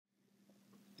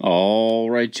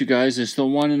All right, you guys, it's the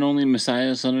one and only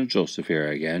Messiah, son of Joseph here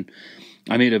again.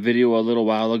 I made a video a little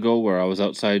while ago where I was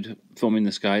outside filming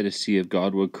the sky to see if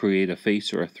God would create a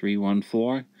face or a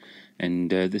 3-1-4, and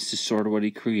this is sort of what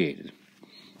he created.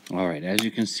 All right, as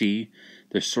you can see,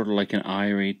 there's sort of like an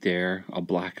eye right there, a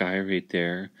black eye right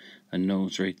there, a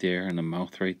nose right there, and a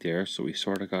mouth right there, so we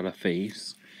sort of got a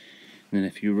face. And then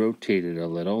if you rotate it a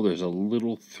little, there's a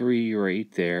little 3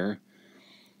 right there.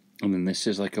 And then this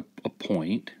is like a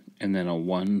point, and then a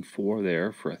 1-4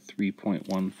 there for a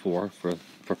 3.14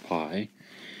 for pi.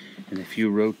 And if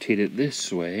you rotate it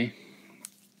this way,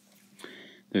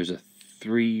 there's a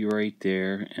 3 right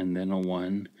there, and then a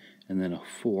 1, and then a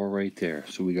 4 right there.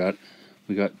 So we got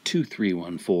 2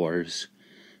 3-1-4s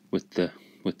with the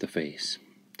face.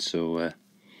 So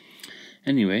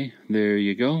anyway, there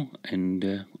you go,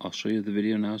 and I'll show you the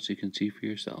video now so you can see for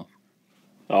yourself.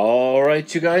 All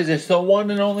right, you guys, it's the one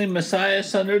and only Messiah,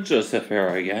 son of Joseph here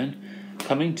again,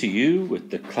 coming to you with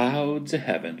the clouds of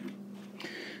heaven.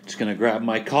 Just going to grab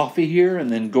my coffee here and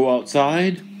then go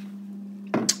outside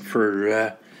for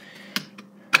a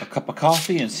cup of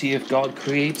coffee and see if God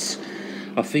creates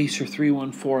a face or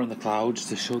 3-1-4 in the clouds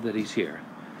to show that he's here.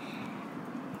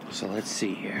 So let's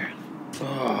see here.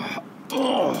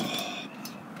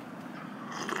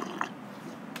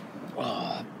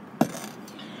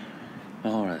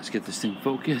 Alright, let's get this thing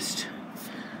focused.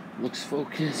 Looks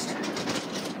focused.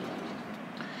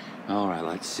 Alright,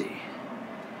 let's see.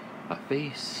 A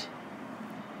face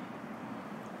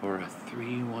or a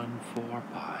 3-1-4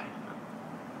 pi.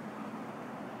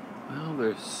 Well,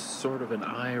 there's sort of an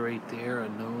eye right there, a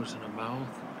nose and a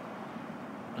mouth.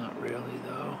 Not really,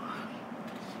 though.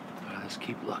 Alright, let's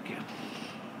keep looking.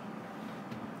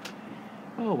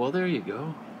 Oh, well, there you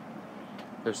go.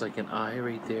 There's like an eye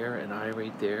right there, an eye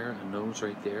right there, a nose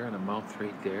right there, and a mouth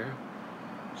right there.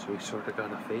 So we sort of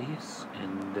got a face.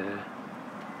 And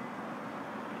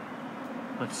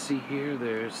let's see here.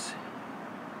 There's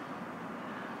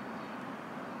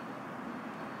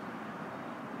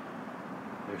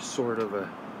sort of a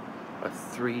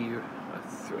 3.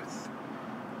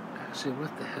 Actually,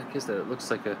 what the heck is that? It looks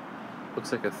like a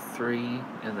 3,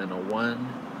 and then a 1,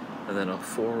 and then a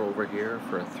 4 over here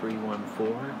for a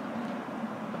 3-1-4.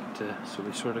 So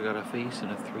we sort of got a face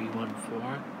and a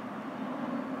 3-1-4,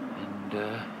 and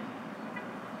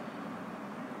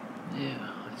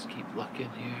yeah, let's keep looking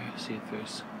here, see if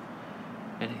there's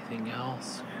anything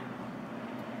else.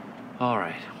 All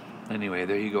right, anyway,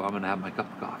 there you go. I'm gonna have my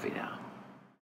cup of coffee now.